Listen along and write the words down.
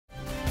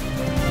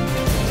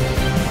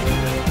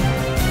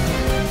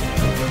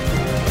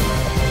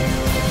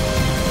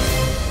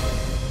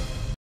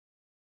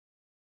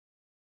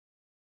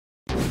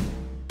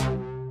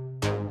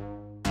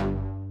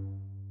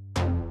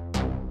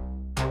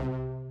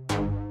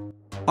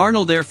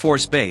Arnold Air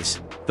Force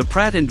Base. The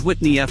Pratt &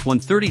 Whitney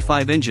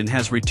F-135 engine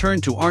has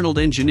returned to Arnold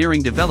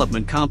Engineering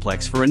Development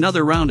Complex for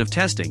another round of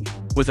testing,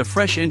 with a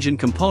fresh engine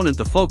component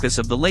the focus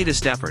of the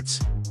latest efforts.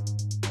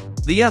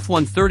 The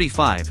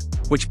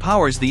F-135, which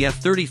powers the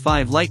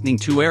F-35 Lightning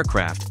II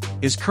aircraft,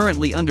 is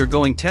currently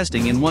undergoing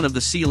testing in one of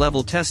the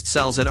sea-level test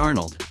cells at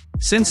Arnold.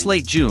 Since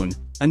late June,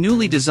 a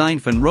newly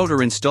designed fan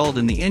rotor installed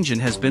in the engine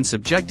has been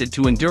subjected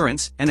to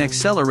endurance and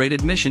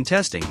accelerated mission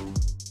testing.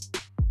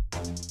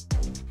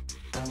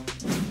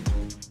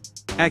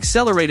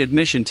 Accelerated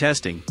mission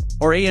testing,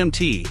 or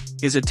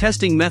AMT, is a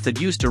testing method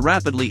used to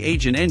rapidly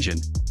age an engine,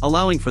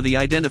 allowing for the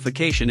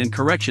identification and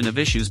correction of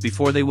issues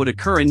before they would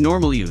occur in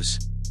normal use.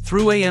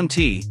 Through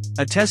AMT,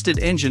 a tested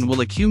engine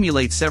will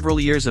accumulate several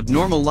years of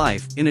normal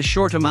life in a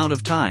short amount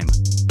of time.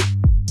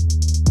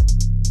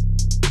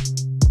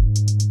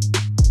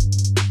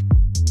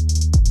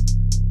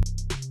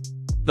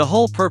 The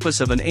whole purpose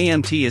of an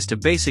AMT is to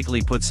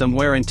basically put some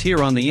wear and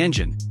tear on the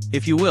engine,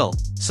 if you will,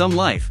 some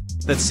life,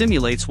 that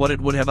simulates what it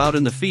would have out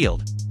in the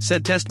field,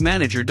 said test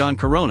manager Don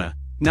Corona,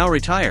 now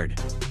retired.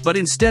 But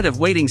instead of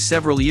waiting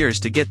several years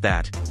to get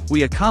that,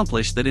 we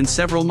accomplished that in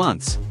several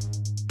months.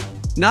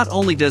 Not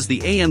only does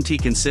the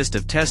AMT consist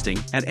of testing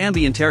at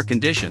ambient air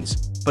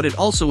conditions, but it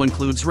also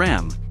includes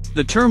RAM.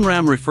 The term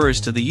RAM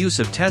refers to the use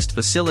of test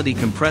facility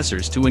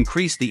compressors to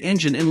increase the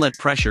engine inlet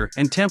pressure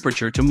and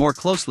temperature to more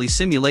closely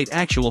simulate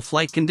actual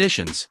flight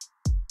conditions.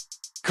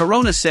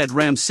 Corona said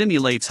RAM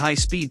simulates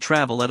high-speed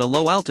travel at a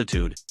low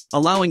altitude,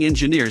 allowing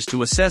engineers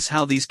to assess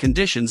how these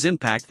conditions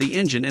impact the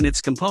engine and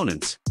its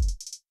components.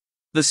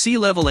 The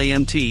sea-level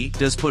AMT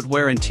does put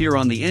wear and tear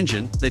on the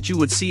engine that you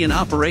would see in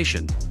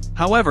operation.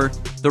 However,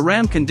 the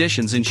RAM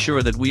conditions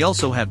ensure that we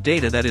also have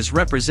data that is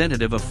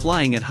representative of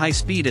flying at high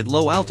speed at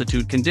low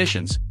altitude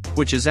conditions,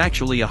 which is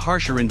actually a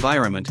harsher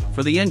environment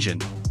for the engine,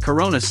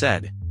 Corona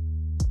said.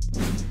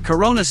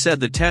 Corona said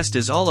the test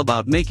is all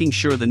about making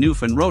sure the new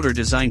fan rotor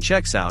design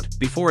checks out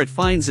before it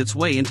finds its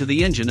way into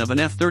the engine of an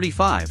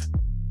F-35.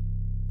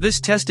 This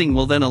testing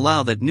will then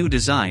allow that new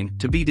design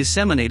to be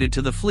disseminated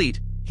to the fleet,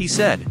 he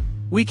said.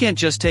 We can't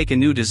just take a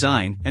new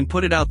design and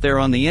put it out there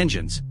on the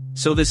engines,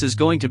 so this is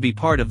going to be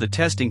part of the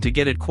testing to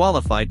get it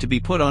qualified to be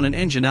put on an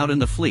engine out in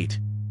the fleet.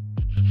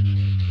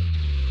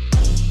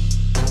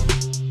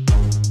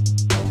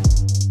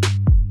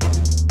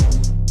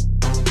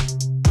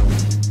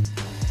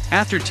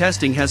 After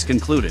testing has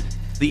concluded,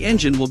 the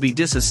engine will be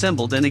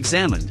disassembled and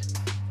examined.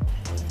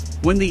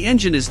 When the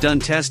engine is done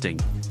testing,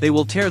 they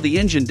will tear the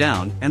engine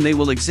down and they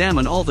will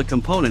examine all the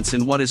components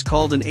in what is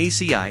called an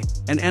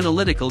ACI, an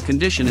analytical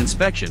condition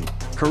inspection,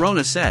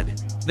 Corona said.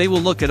 They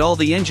will look at all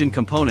the engine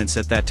components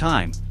at that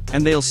time,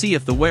 and they'll see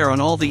if the wear on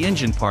all the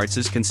engine parts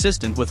is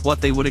consistent with what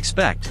they would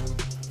expect.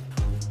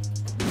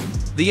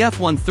 The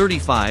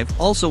F-135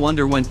 also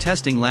underwent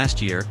testing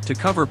last year to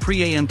cover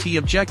pre-AMT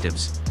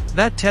objectives.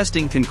 That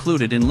testing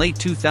concluded in late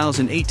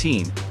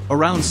 2018,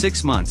 around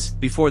 6 months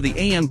before the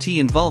AMT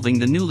involving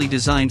the newly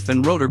designed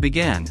fan rotor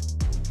began.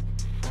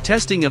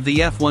 Testing of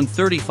the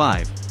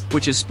F-135,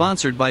 which is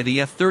sponsored by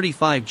the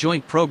F-35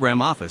 Joint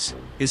Program Office,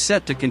 is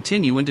set to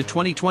continue into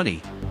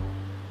 2020.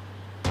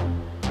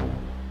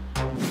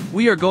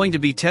 We are going to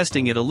be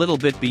testing it a little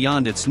bit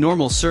beyond its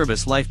normal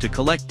service life to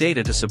collect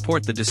data to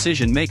support the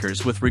decision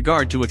makers with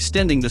regard to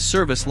extending the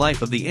service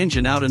life of the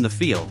engine out in the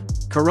field,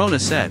 Corona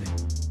said.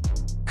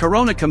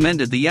 Corona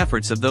commended the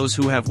efforts of those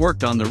who have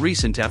worked on the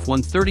recent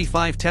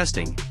F-135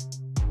 testing.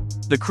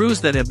 The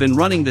crews that have been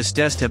running this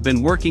test have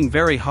been working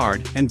very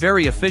hard and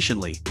very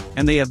efficiently,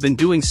 and they have been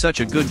doing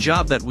such a good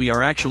job that we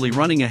are actually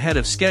running ahead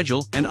of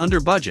schedule and under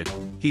budget,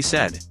 he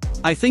said.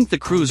 I think the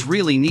crews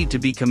really need to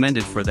be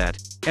commended for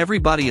that,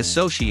 everybody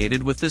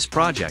associated with this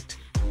project.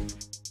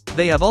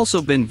 They have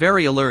also been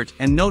very alert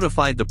and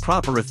notified the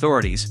proper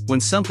authorities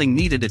when something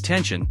needed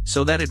attention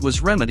so that it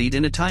was remedied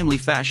in a timely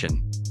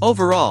fashion.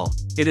 Overall,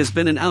 it has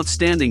been an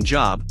outstanding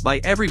job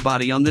by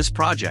everybody on this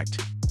project.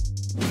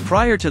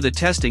 Prior to the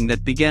testing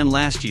that began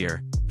last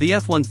year, the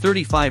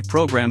F-135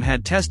 program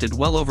had tested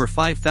well over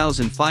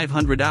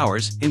 5,500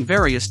 hours in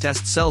various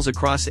test cells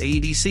across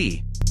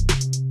AEDC.